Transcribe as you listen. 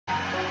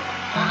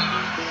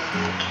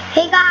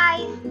Hey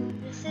guys,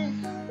 this is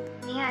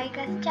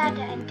Niharika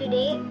Chata and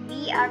today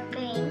we are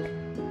playing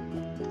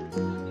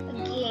a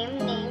game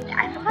named,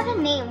 I forgot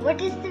the name. What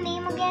is the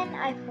name again?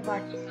 I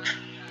forgot.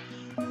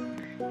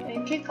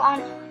 Click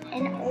on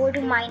an ore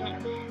to mine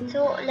it.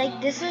 So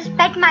like this is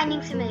pet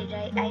mining simulator,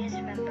 right? I just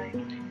remembered.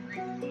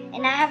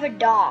 And I have a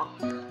dog.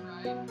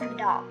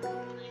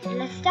 So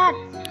let's start.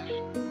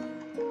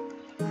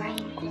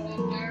 Mining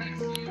ore.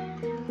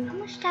 How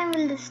much time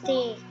will this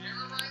take?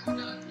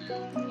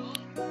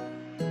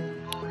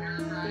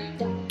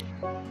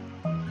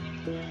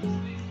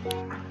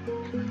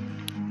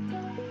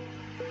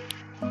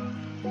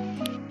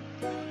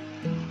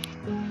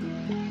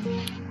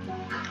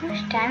 How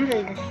much time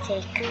will this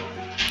take?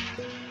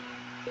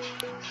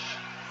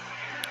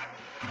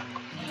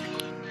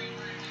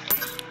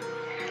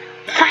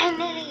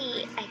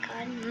 Finally, I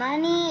got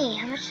money.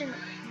 How much?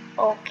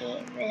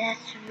 Okay, but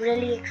that's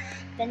really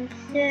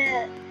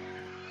expensive.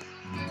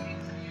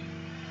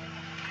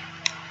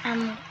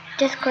 I'm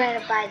just going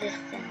to buy this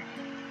thing.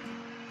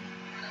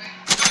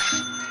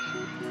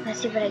 Let's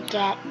see what I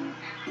get.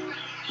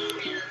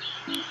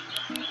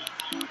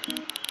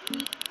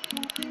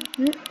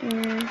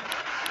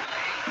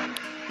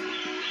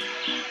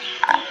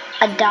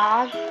 A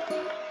dog.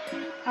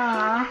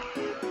 Aww.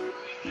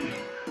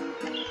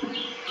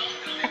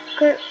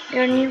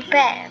 Your new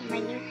pet. My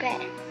new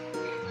pet.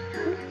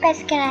 How many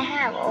pets can I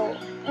have? Oh,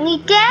 only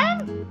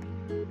 10?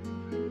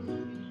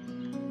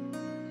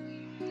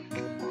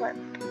 Equip. I'm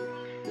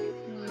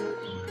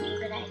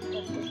gonna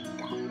equip this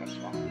dog as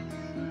well.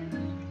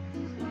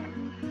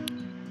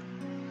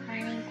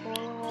 Mining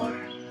core.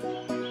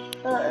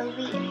 Well, it'll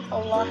be a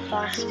lot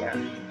faster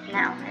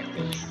now, at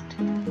least.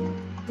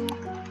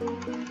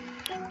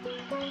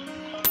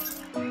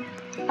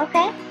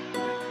 Okay.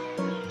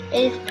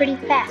 It is pretty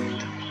fast.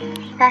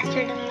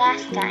 Faster than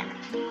last time.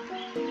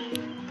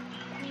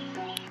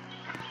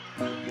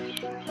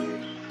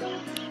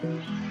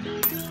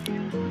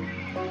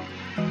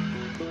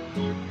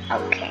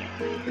 Okay.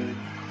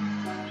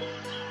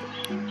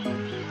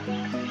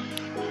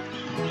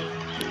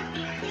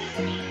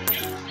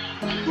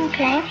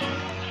 Okay.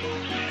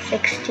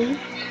 60.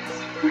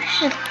 What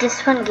should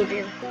this one give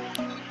you?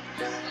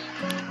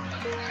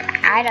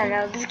 I don't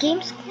know. This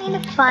game's kind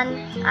of fun.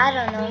 I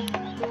don't know.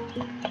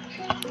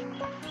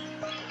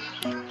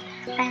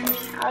 And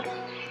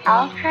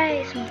I'll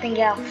try something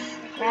else.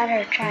 I'd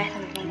rather try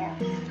something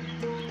else.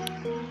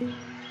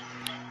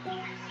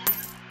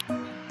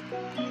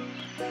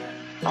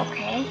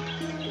 Okay.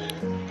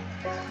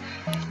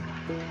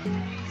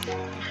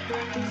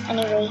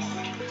 Anyways.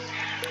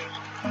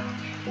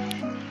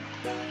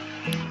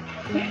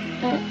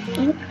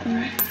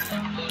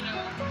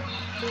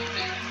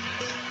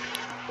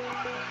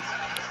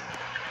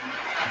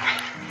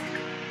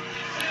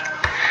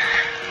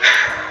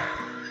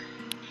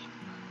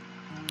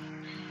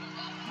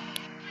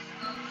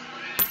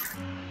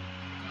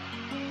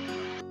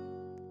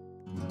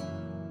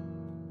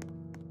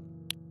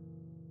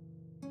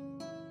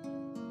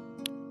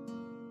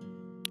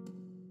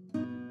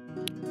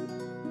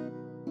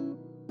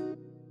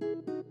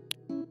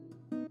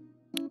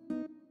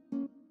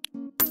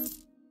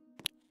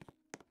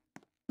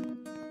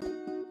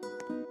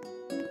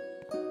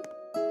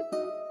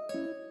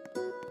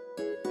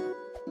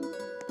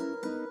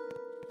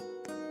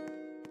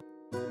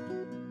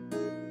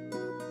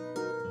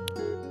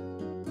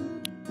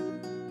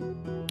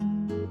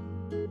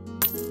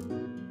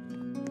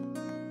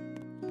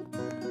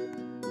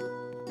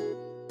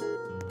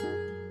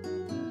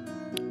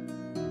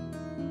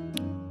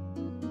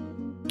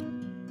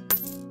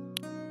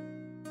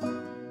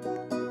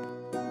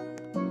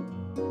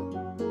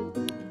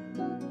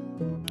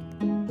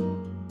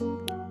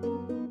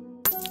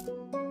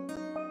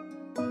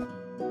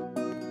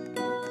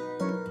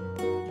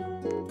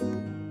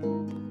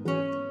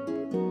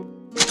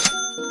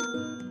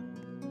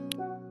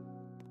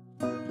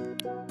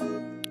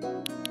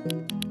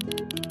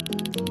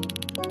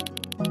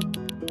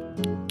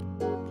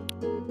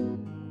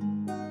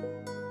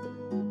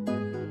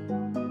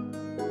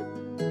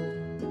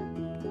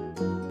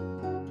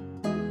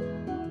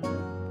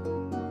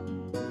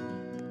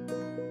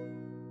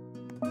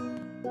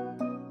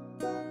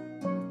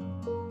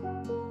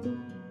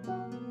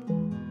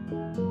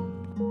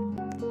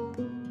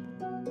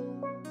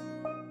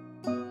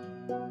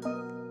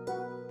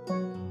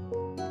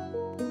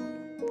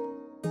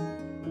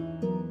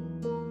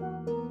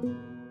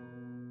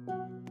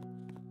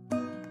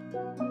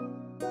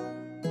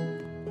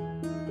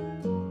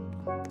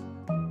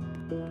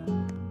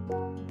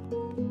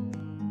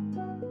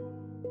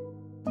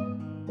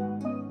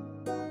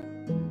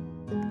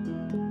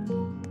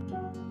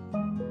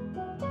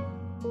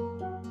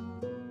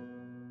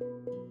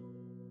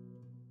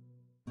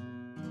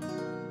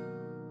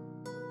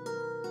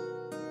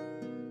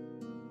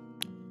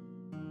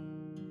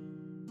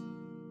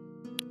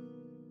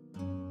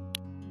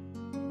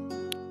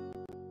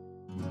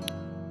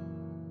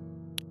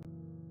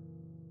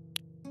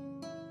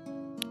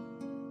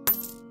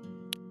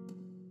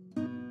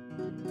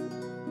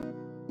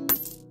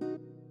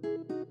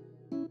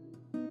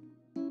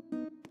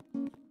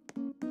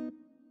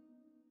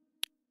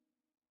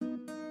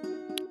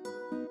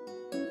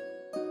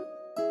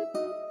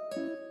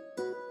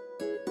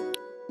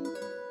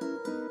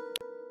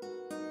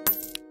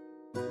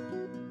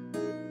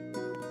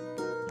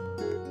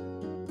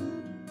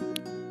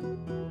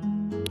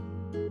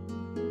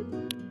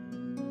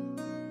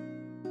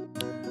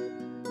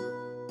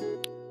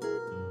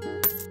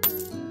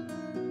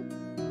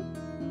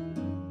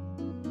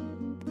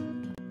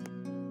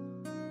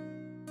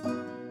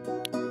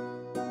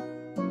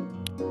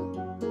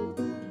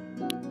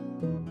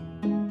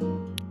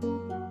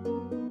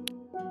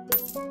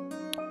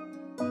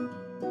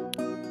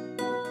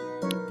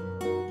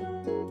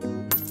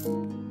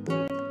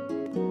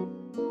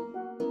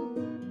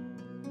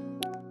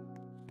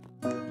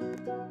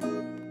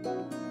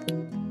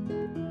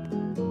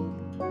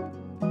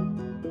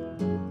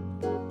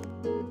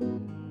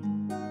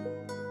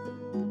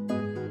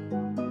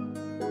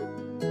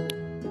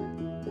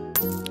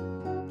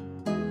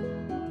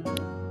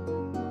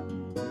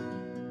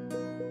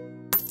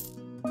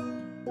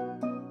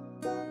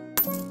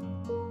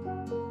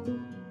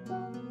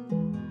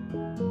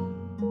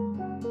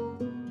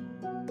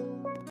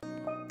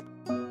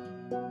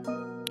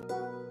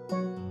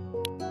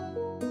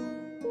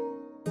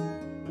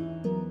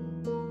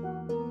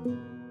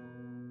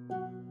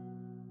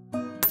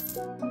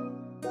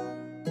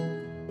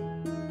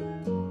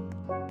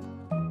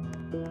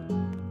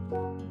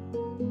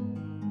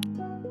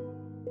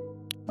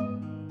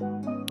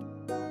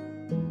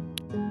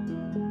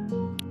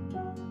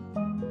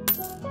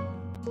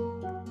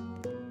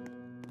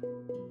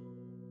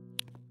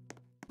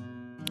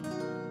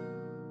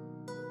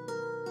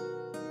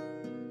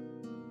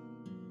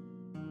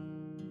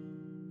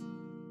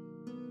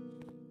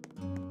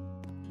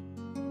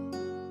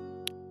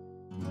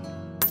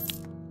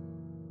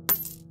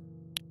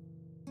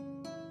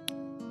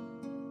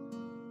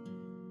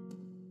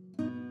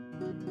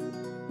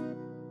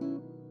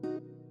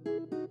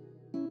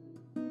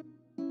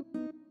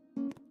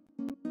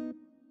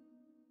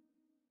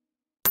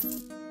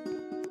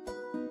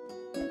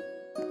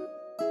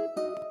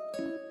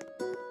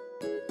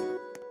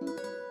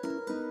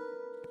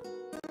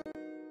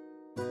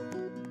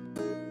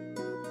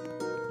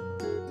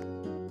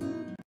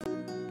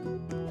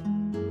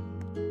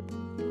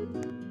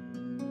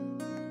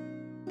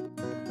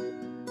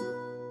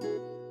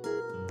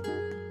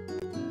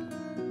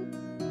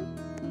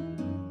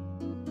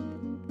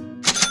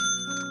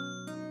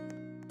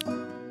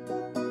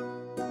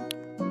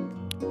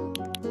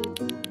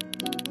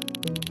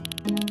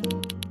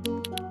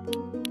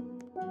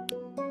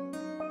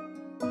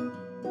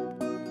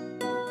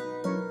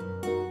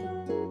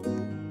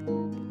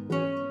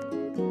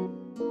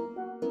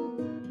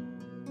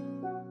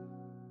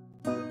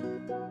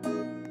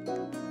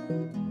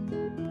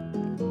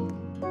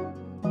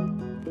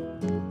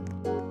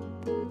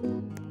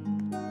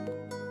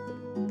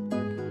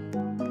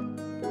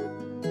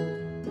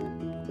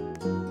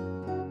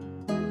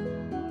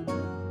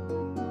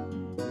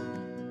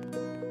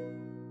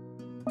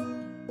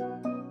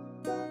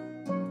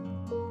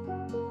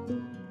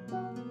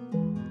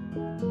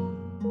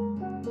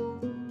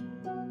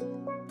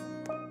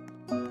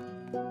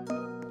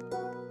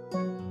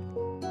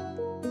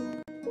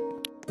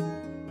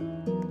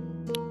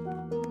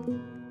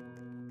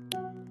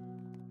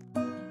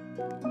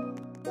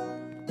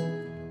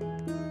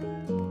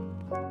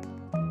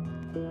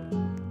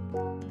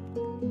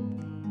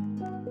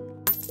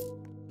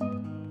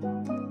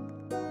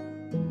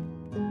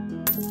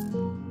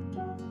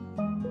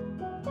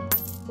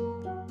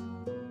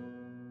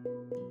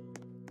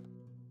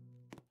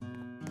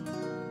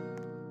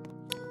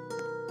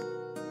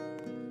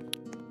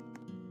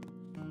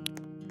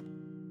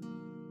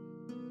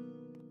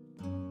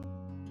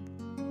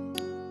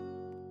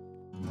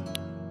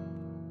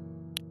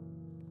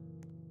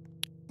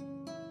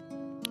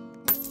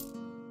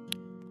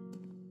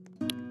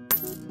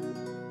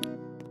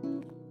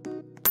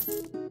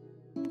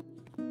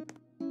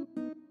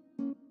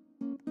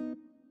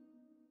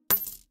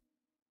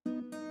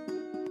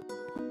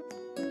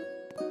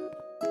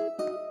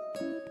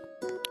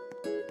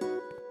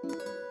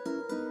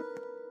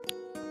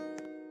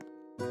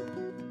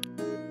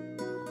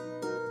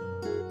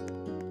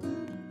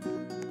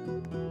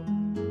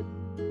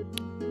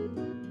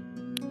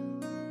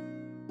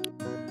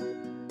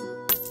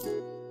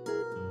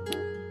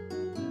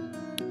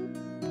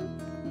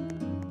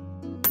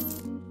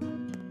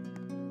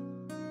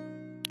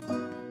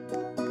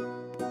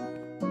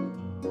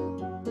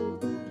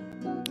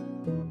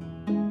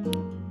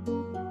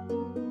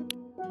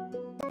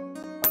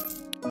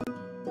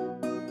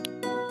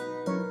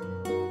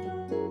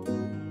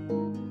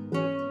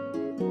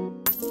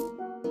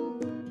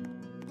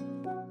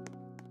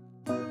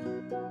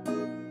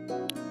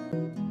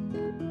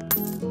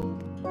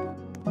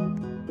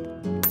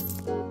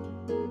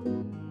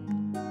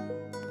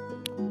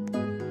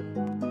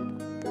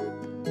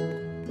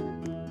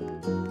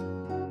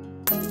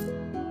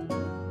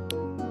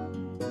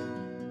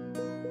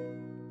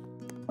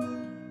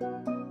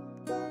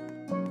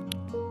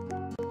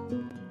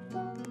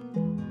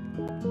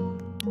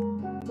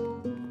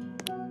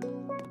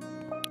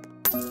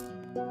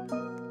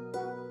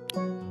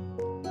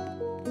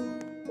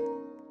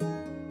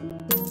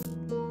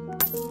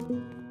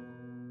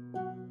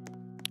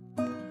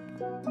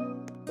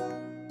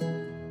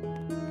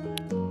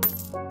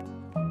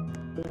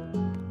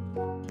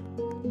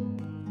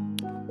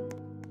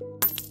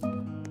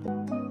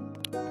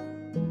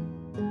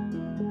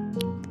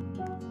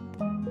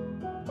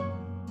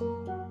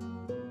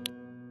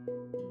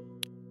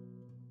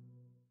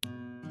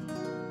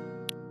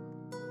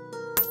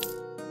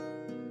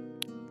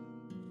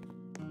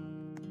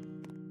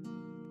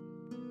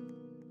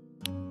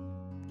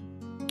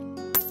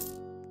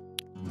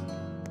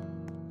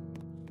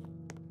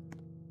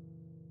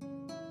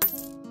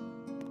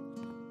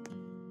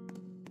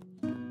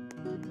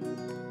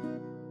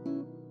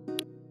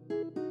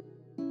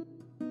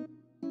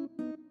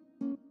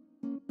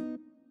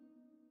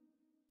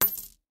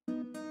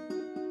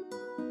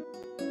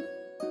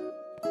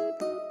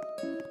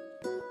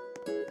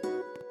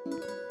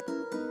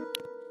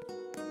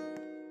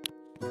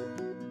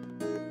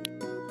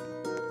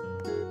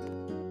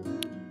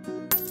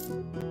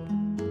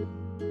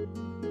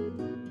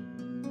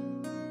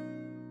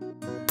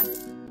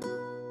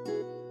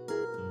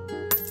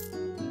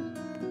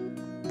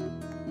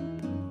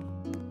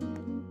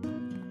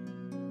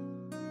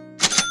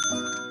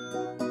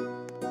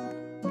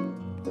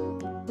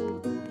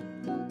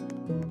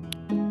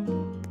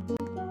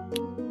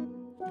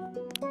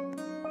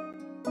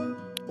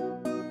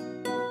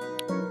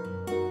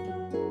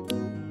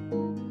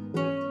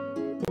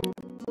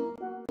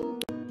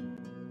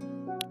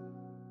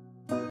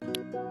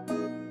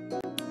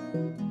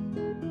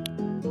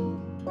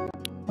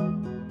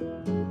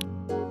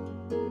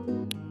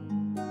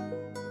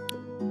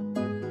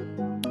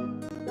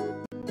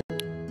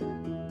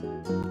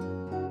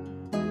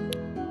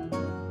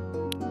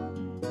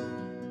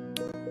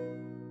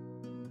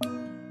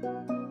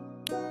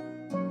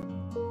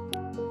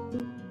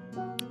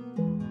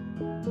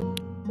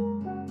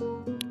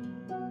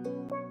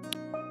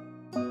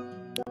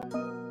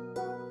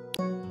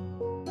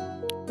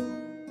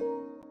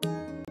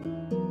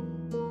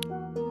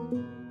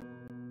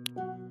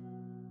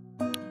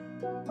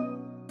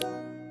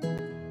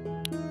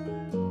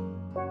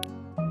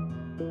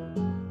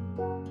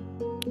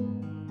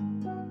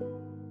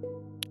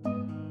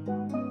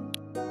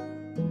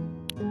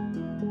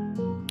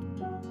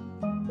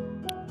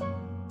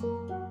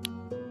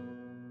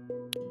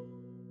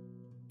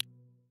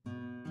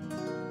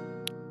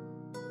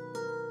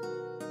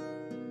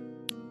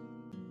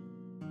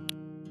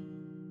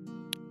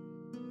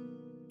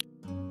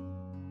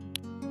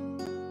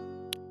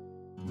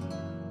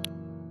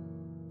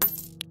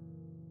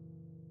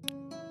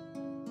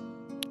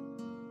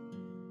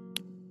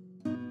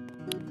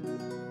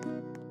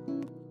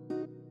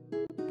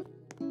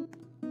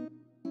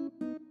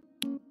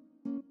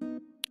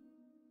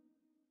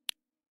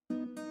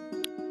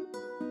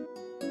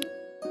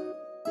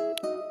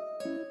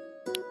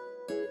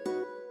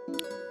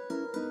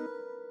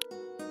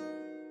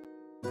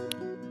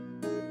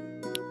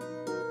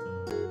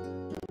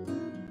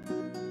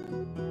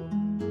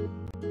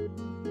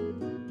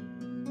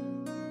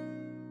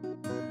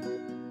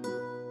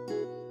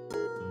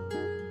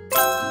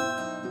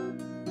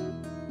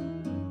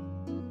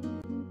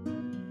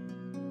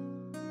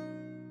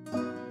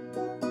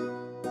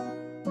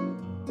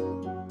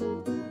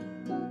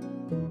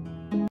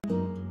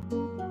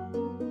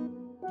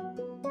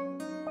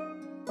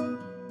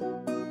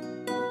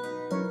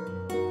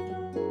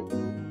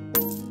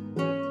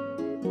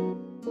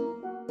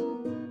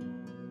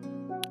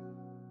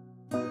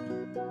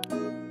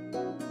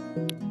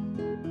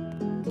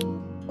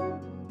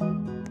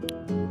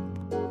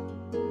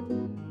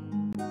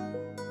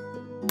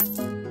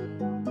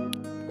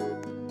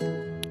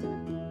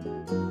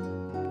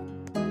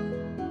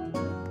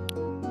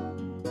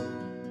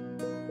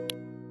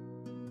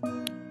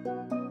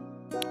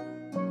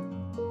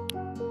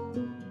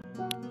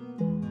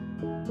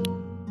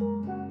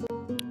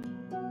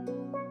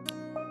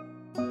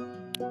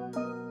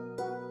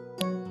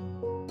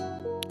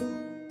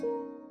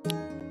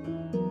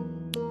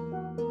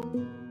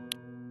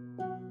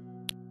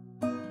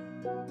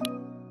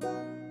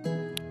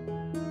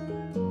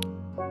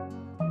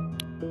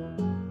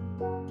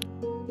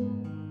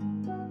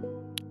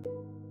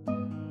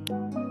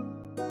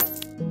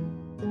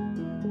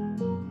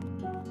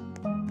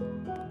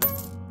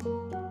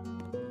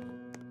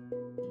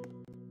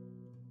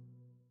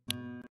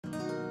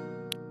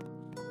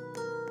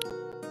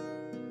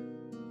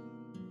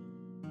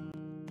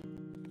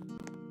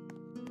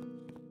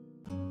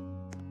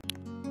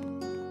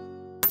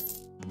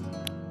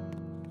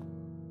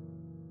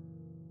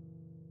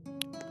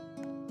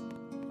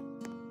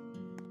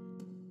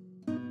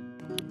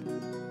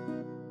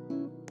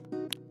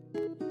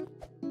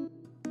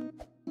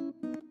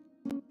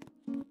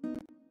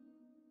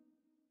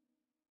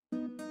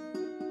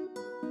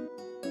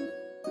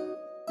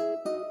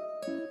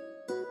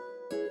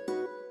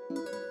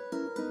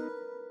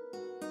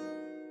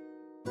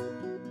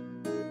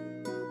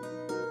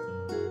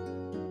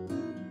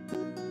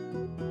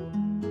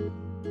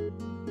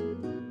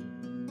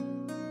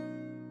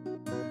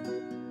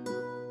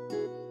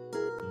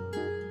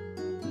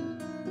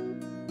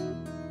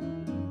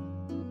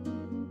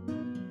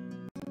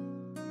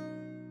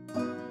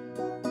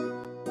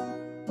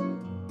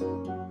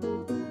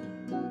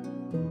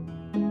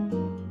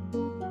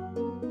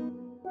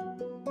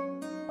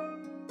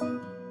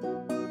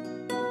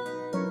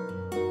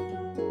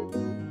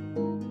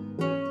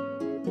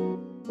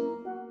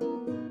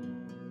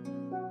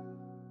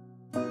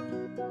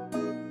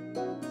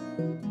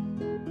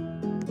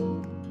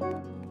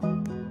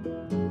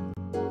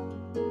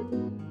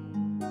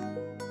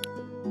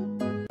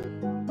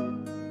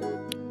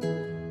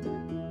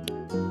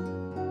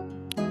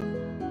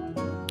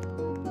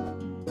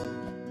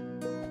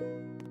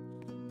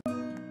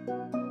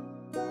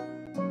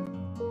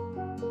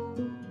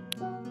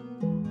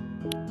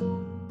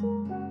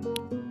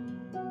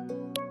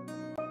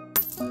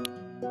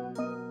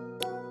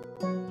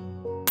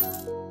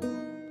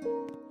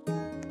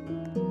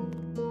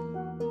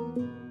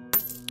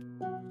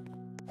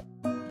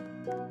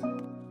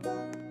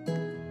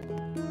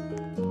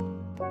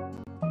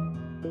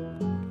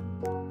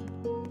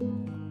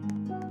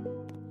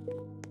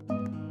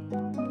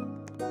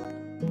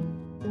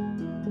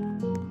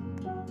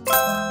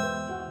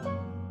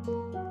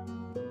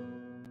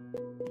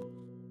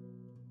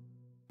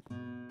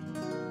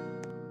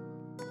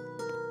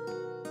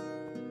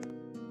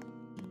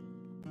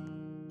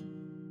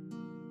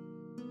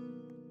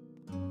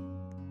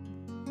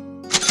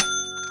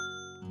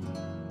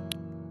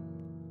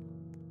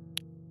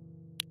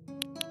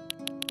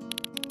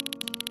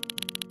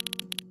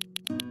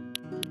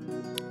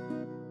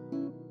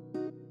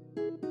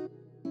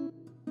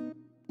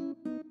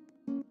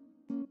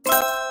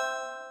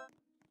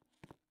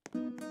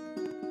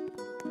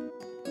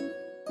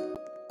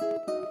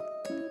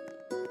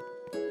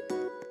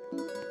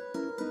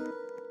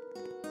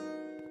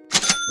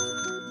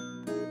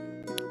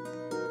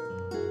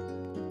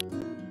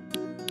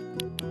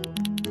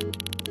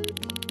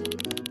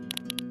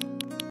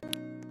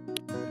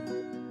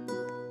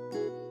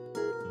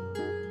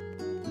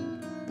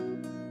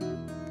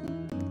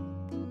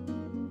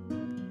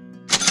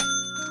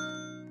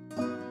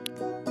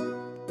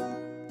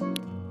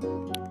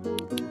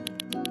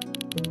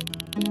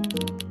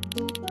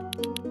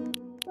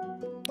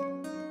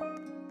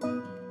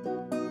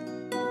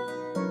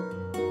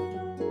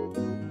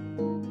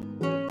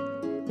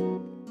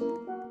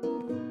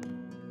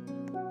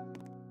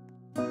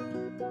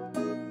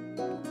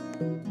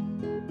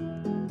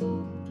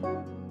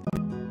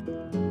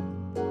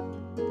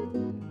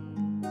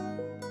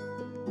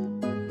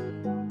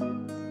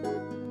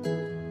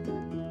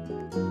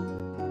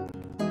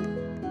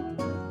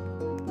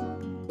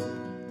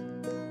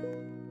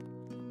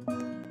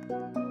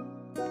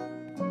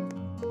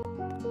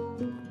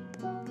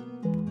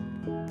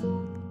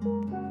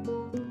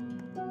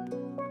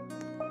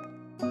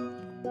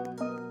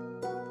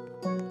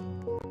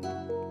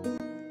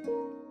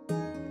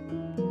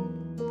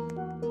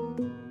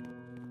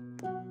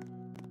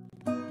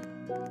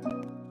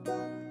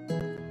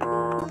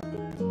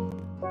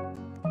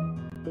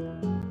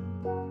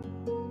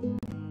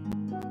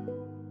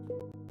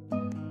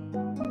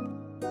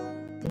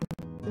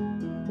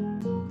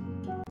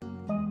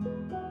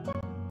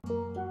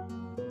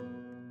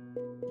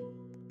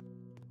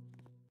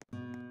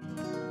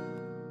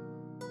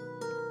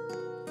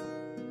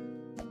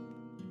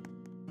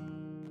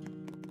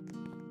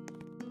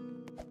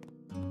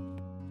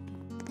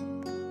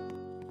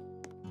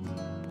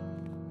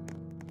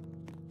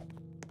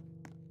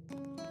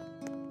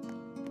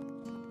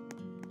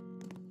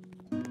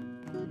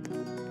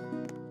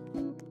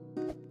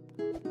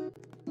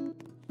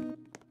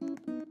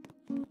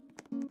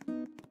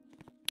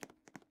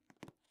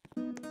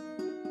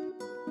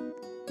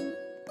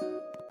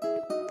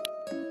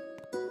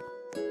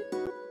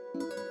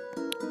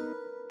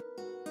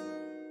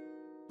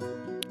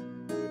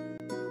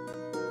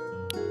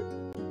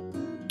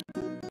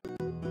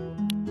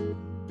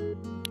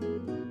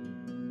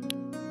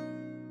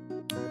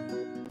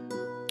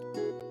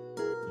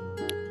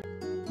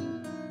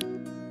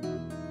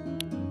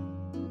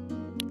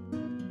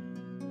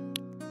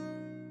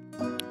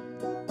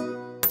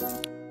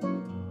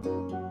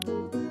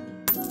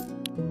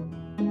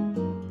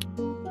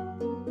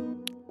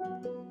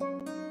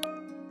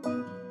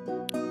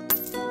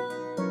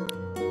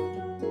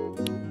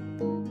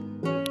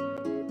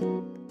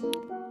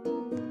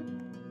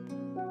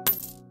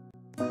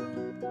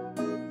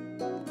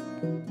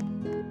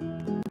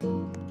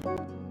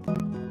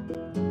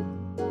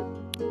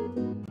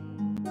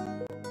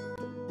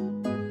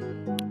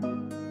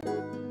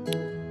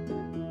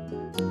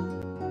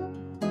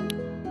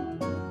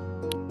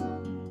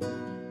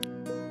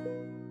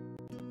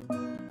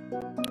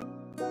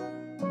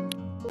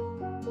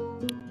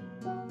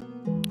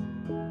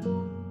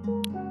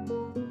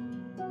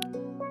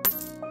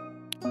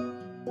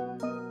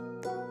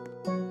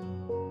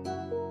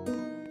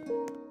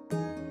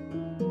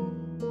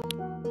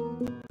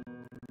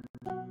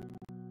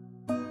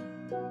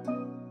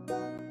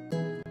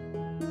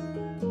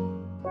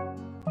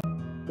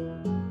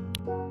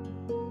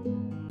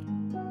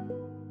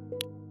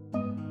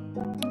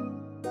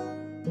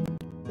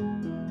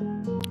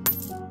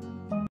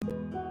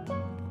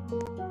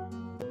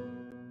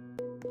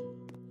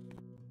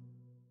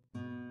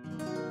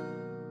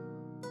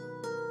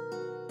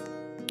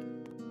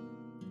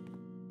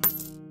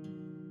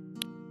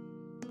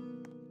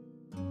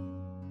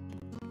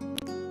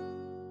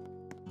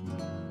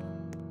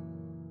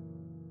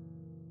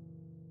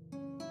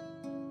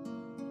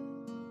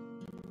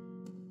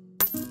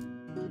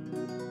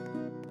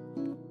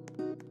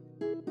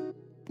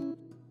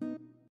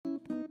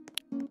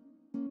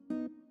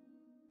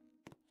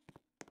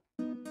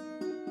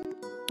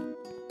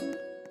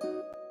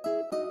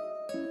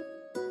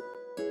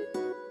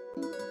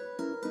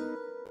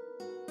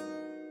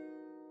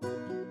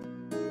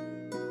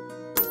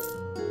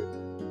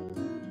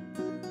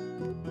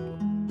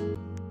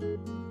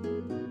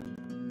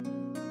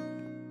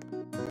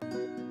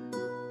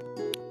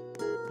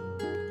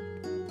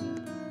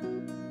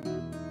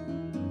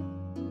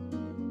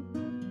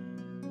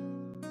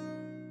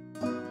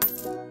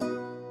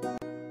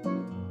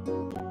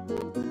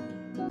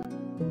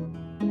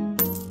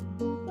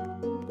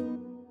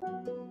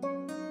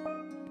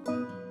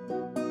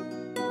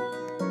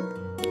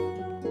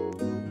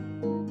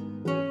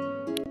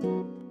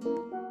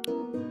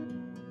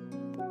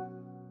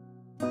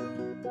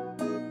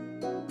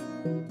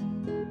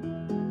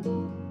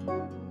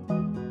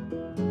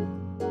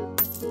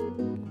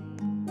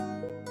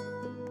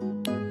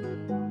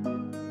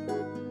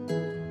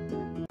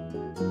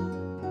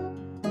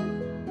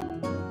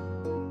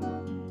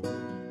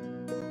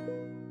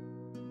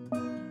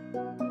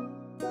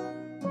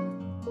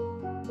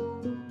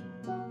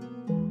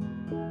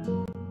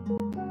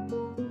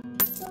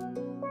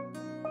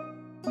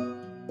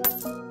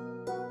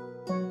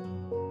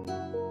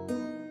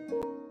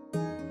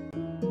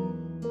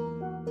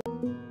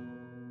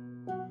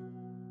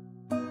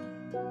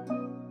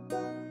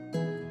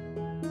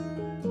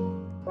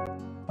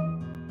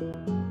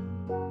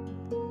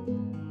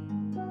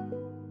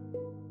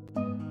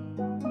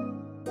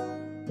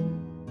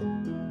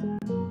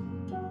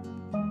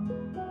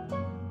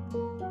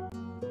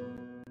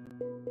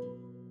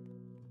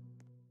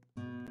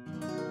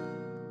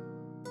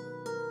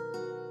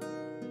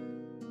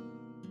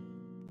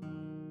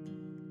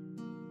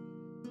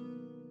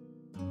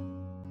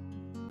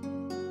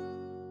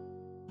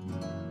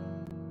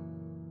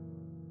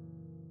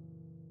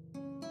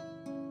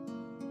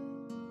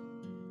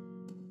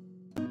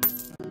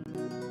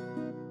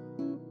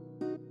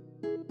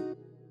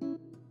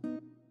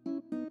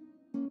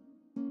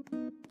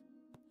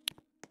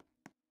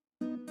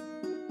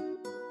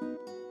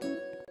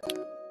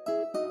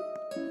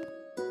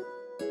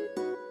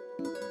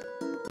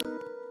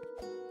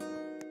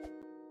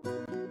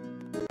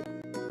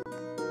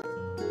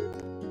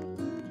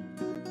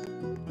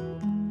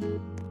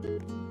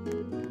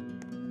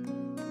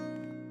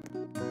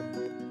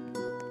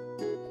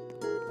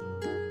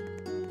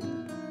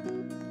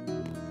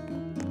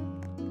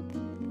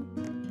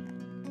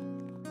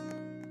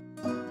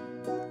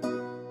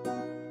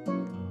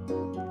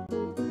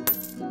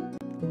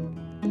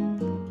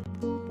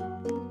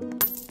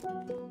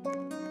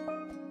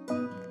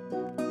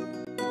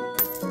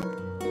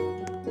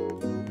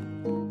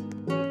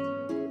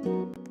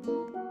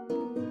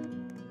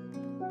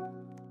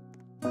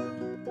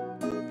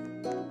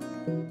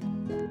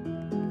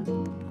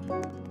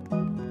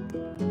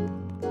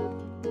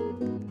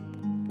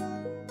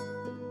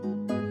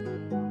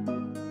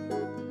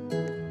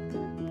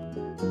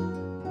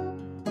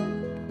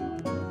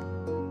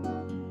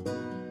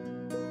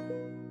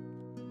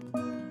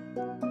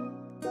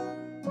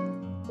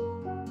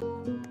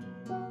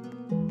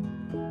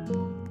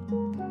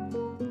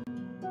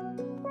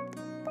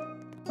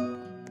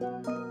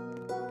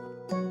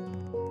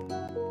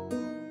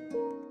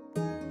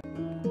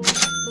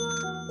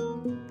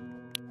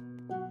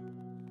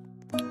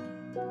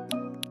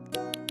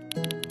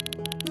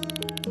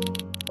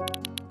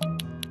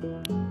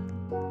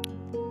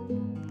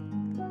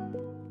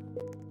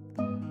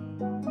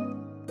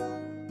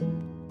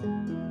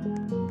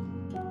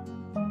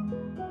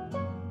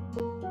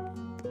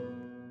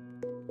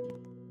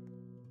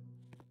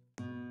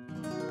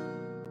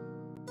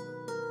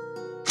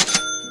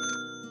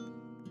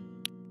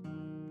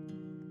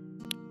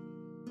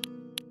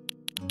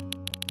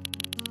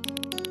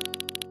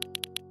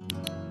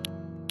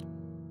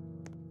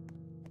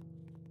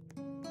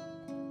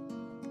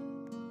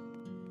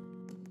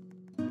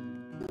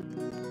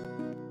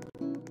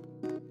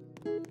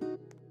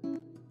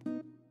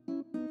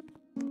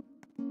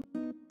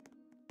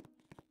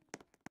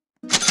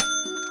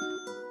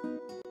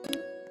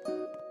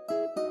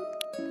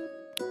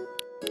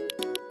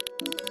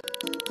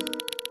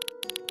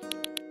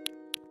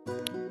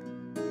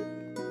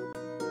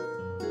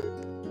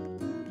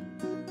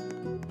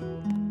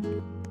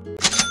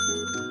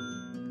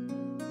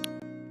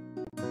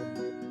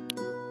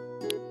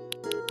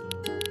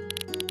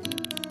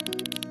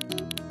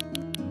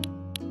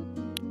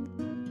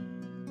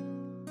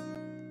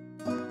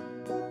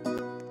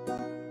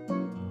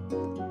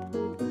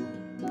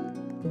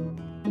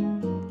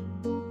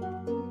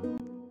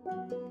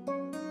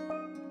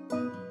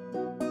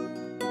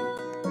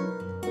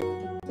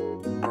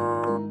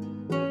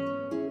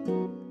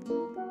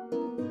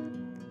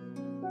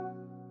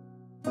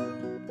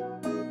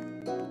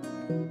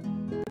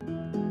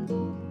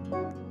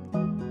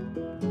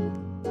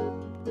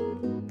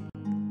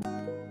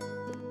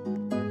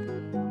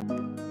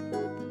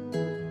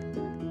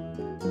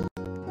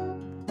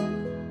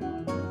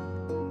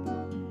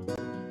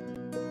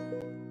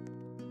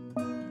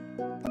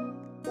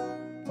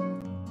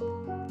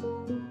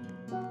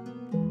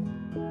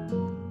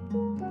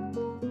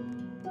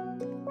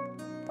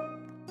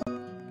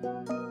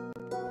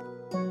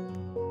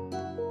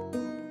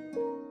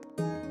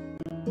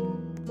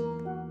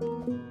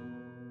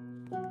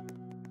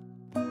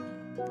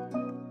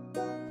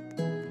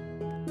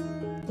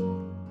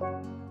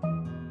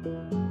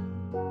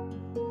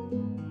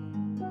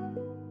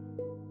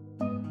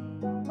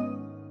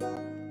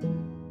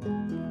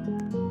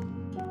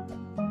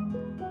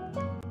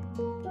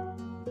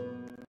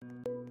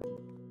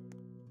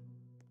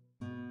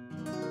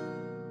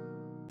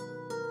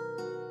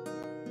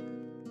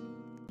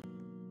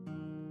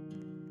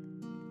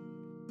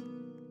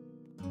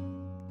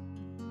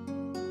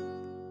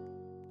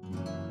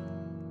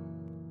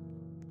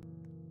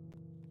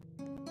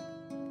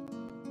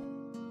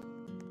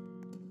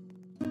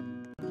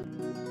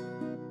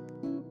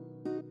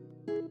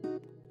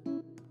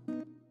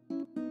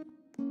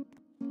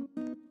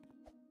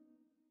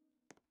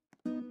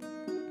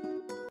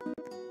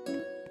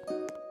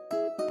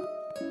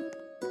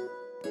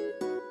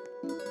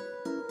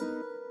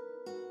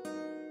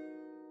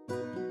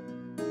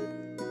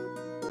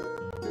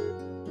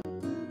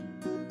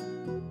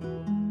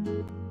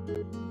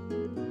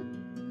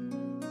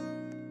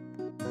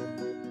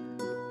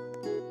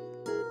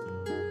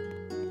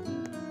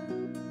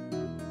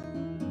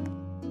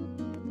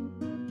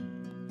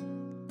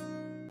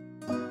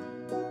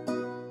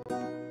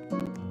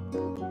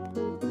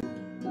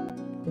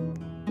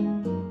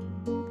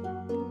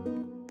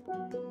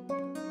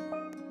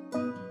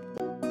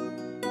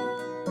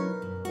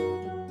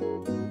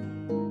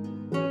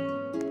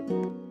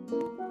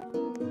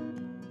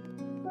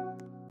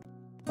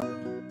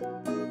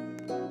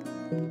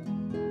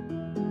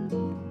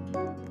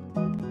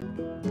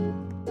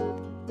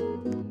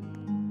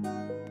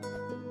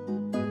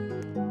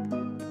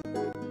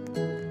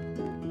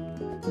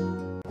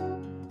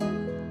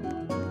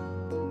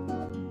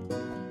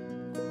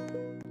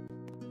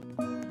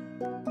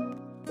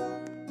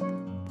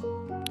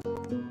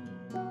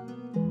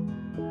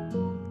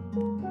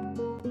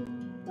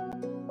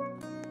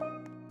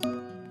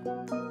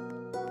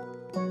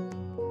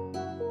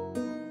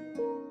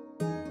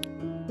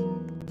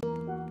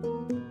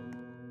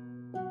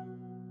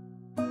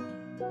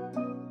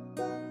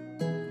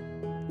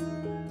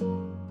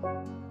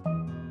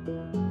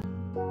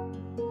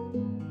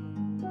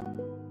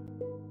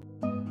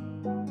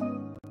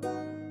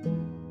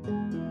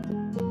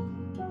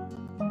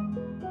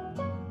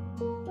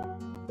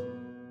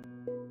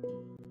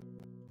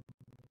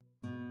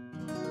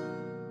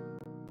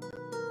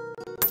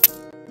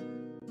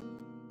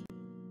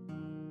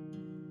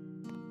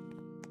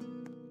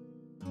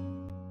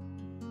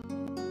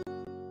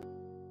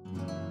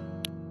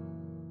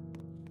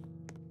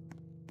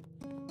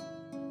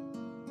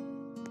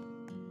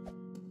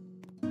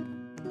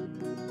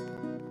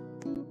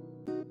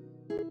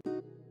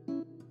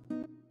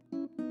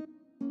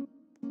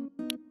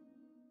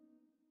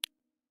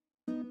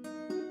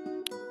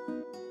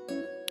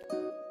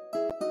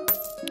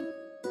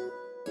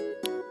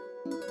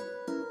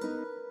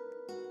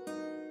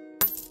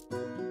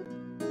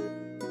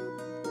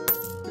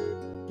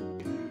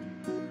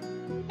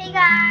 Hey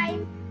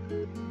guys.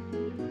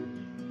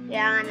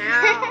 Yeah,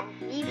 now.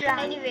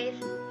 Anyways,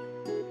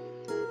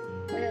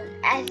 well,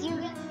 as you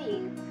can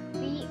see,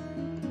 we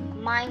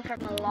mined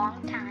from a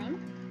long time,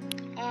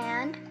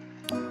 and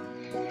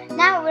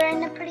now we're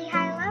in a pretty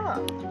high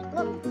level.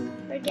 Look,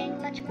 we're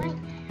getting much money.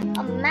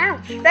 A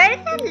mouse. Where is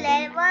the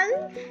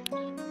level?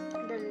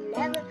 The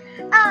level.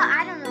 Oh,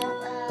 I don't know.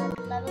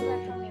 The levels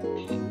are from your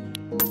pen.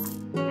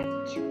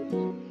 Actually.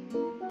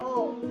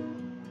 Oh.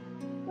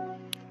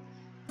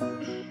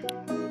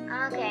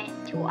 Okay,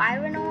 2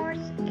 iron ores.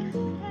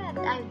 Except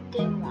I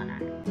didn't want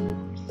iron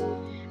ores.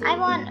 I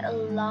want a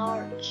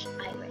large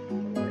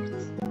iron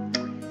ores.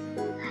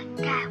 Like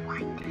that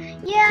one.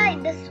 Yeah,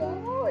 the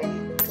swallow is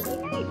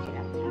pretty nice,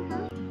 you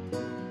know.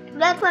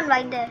 That one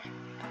right there.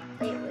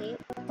 Wait.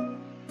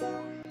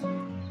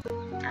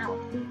 Ow.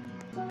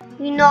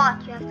 You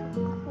not. You have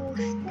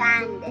to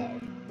stand there.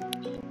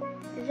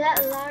 Is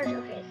that large?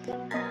 Okay, it's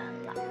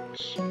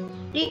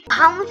large.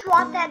 How much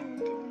was that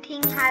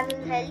thing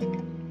having health?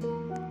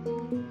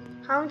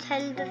 How much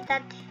health does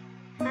that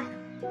have?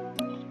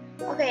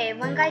 Okay,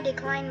 one guy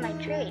declined my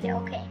trade.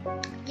 Okay.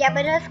 Yeah,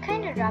 but that's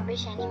kind of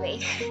rubbish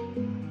anyways.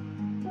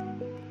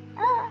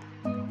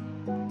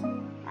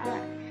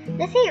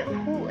 Let's see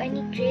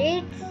any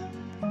trades.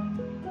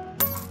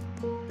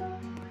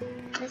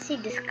 Let's see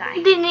this guy.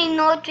 Didn't need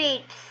no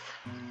trades.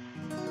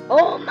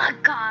 Oh my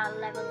god,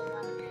 level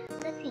 11.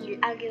 Let's see,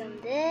 I'll give him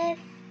this.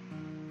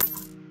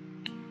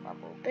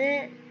 Bubble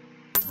bit.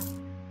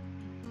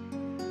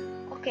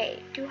 Okay,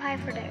 too high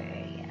for the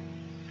area.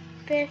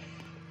 This.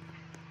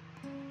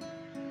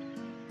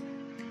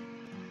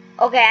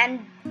 Okay,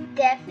 I'm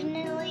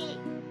definitely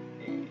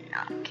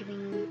not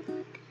giving.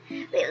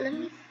 Wait, let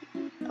me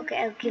see. Okay,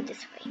 I'll give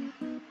this away.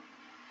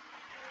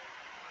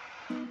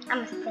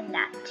 I'm gonna send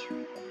that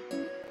too.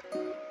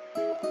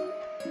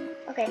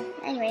 Okay,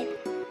 anyways.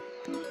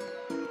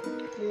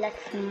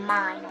 Let's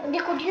mine.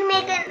 Could you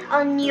make an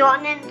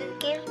onion in this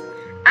game?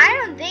 I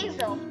don't think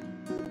so.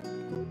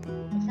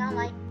 It's not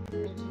like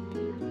making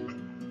any.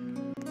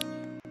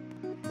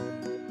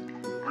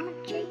 I'm a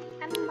trade.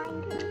 I'm a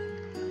minder.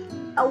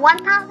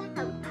 1,000.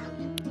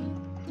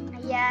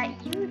 Yeah,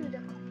 you do the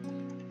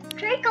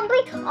trade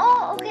complete.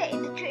 Oh, okay.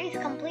 The trade is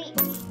complete.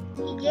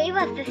 He gave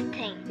us this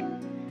thing,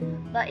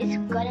 but it's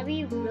gonna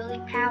be really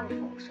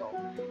powerful. So,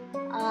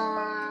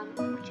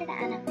 what should I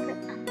equip?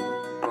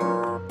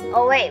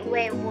 Oh wait,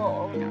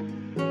 whoa, no.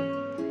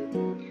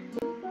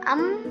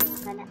 I'm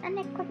gonna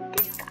unequip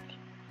this guy.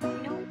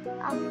 No,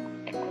 I'll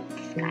equip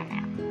this guy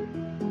now.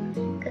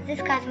 Cause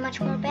this guy's much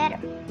more better.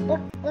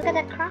 Look at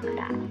that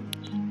crocodile.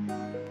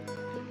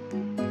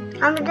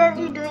 How much are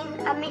you doing?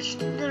 I mixed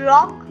the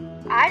rock.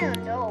 I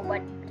don't know,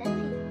 but let's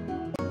see.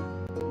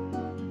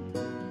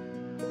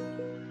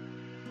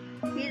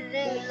 He's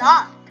doing a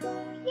lot.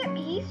 Yeah,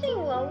 he's doing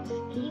loads.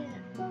 He's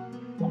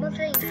almost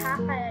doing half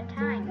at a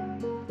time.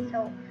 So,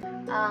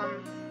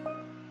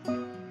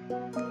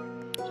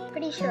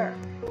 pretty sure.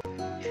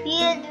 We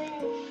are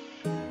doing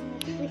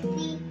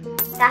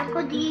 50. That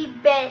could be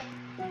best.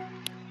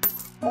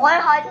 Or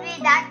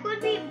 100. That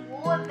could be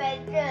more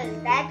better.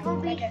 That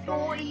would be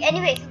so easy.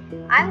 Anyways,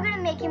 I'm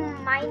gonna make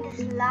him mine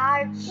this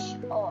large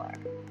ore.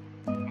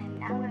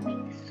 And I'm gonna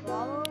make this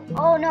swallow.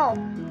 Oh no,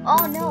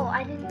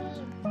 I didn't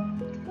mean.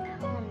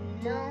 Oh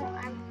no,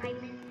 I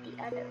meant the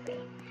other way.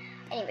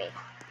 Anyways,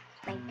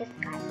 make this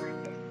guy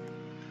like this.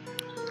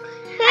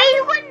 Hey,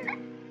 you can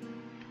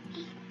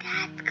eat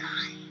that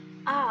guy.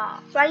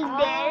 Ah, Right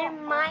there,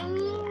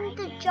 mining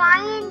the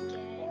giant.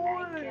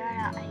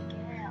 I get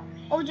it.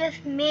 Oh,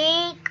 just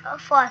make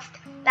first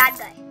that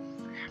guy.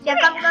 Yeah,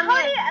 Wait, come how do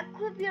here. you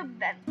equip your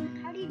bed?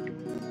 How do you do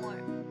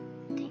more?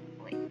 Wait,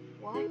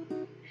 what?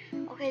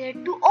 Okay, there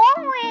are 2.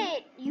 Oh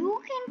wait,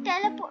 you can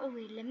teleport. Oh,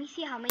 wait, let me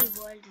see how many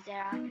worlds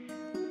there are.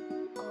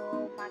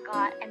 Oh my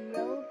god,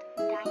 emerald,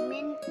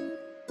 diamond,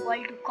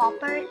 world 2,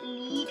 copper,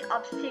 lead,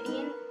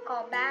 obsidian,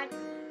 cobalt,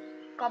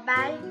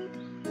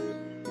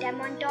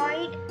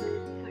 demontoid.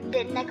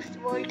 The next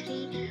world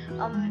 3,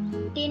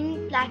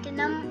 tin,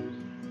 platinum.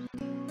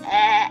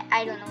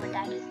 I don't know what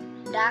that is.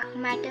 Dark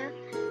matter.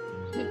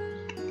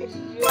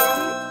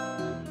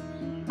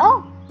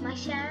 Oh, my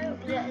shadow.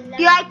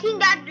 Yeah, I think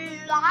that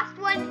last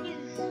one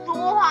is so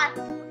hard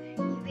to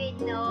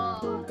even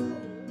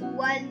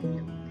one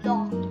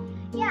block.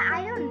 Yeah,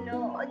 I don't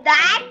know.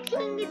 That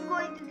thing is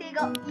going to take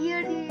a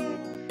year to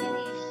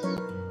finish.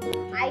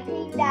 I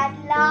think that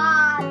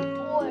last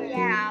four.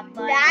 Yeah,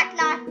 but that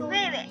last four.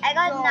 wait. I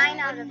got 9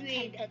 out of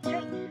 10 pets,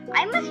 right?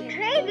 I must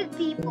trade with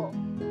people.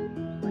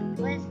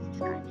 What is this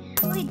guy?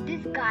 Wait,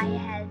 this guy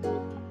has.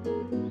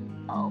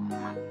 Oh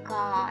my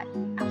god,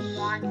 I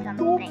want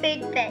something. 2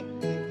 big pets.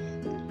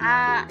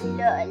 Let's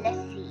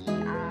see.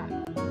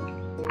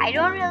 I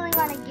don't really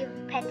want to give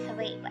pets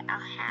away, but I'll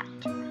have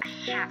to. I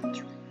have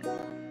to.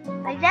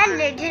 Is that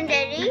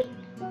legendary?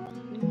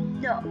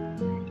 No,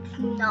 it's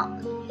not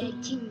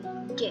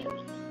legendary.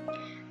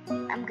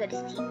 I'm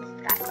gonna see this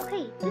guy.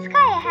 Okay, this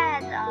guy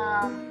has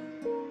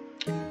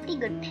pretty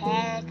good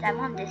pets. I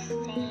want this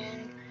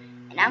thing,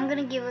 and I'm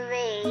gonna give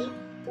away.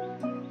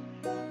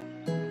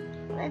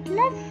 But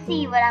let's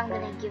see what I'm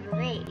gonna give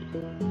away.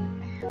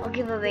 I'll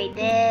give away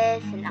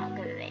this, and I'll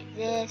give away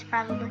this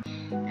probably,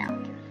 and I'll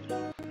give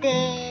away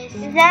this.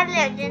 Is that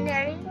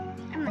legendary?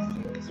 I must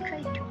send this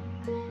trade to.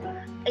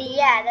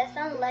 Yeah, that's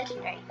not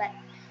legendary, but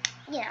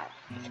you know,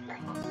 it's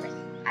fine.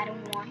 I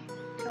don't want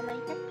so many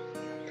things.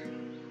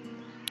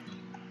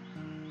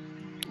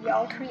 Yeah,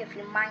 all three of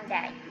you, mind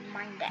that.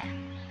 Bring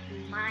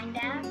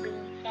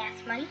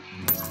fast money.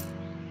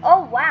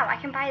 Oh wow, I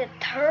can buy the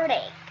third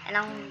egg, and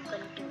I'm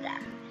gonna do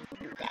that.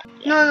 Yeah.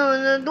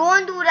 No,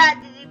 don't do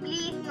that, Didi.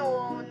 Please,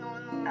 no.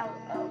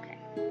 Oh, okay.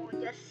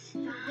 Just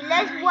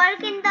let's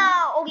work in the.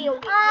 Okay.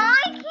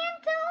 I can't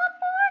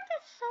teleport.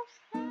 It's so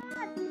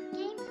sad. This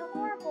game's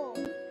horrible.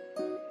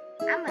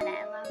 I'm gonna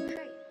allow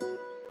trade.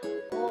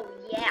 Oh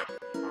yeah.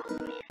 Oh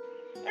man.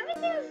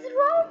 Everything's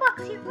Robux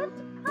here. What's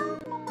the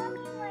problem? I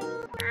mean, like,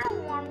 I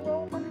don't want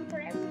Robux for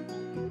everything.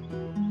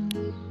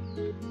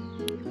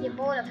 Yeah,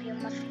 both of you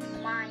must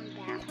mind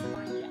that.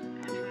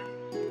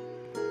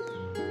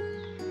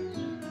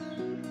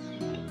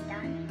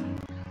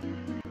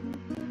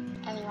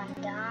 Anyone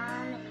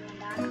done?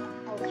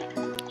 Okay.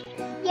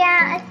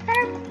 Yeah, it's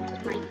better to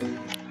mind this.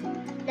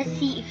 Let's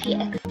see if he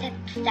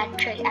accepts that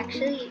trade.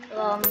 Actually,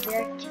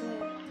 we're too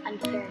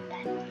unfair in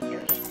that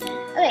area.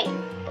 Okay.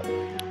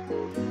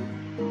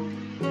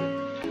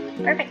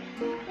 Perfect.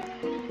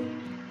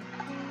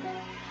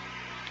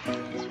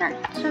 This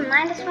one,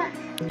 mind this one.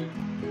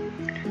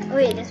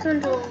 Wait, this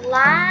one's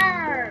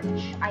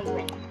large. I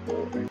went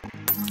over.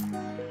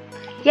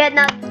 Yeah,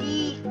 now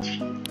these.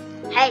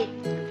 Hey.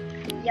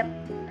 Yep,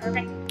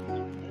 perfect.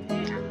 I'm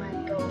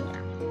gonna go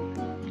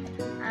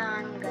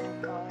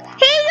now.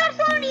 Hey, you're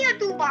so near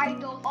to buy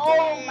those.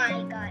 Oh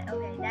my god.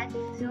 Okay, that's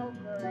so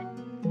good.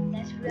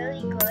 That's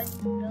really good.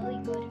 Really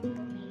good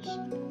information.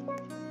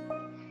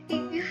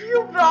 If you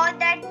brought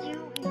that, you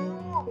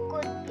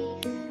could be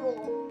so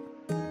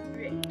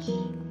Rich.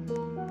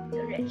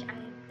 You're rich. I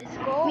mean, let's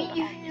go.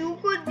 You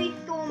could be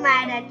so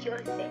mad at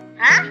yourself.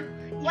 Huh?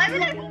 Why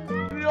would I be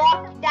mad?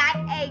 Brought that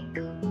egg,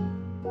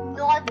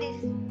 not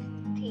this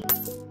thing.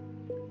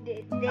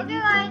 Okay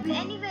guys,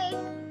 anyways,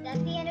 that's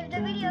the end of the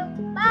video.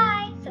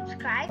 Bye.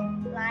 Subscribe,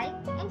 like,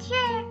 and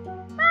share.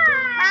 Bye.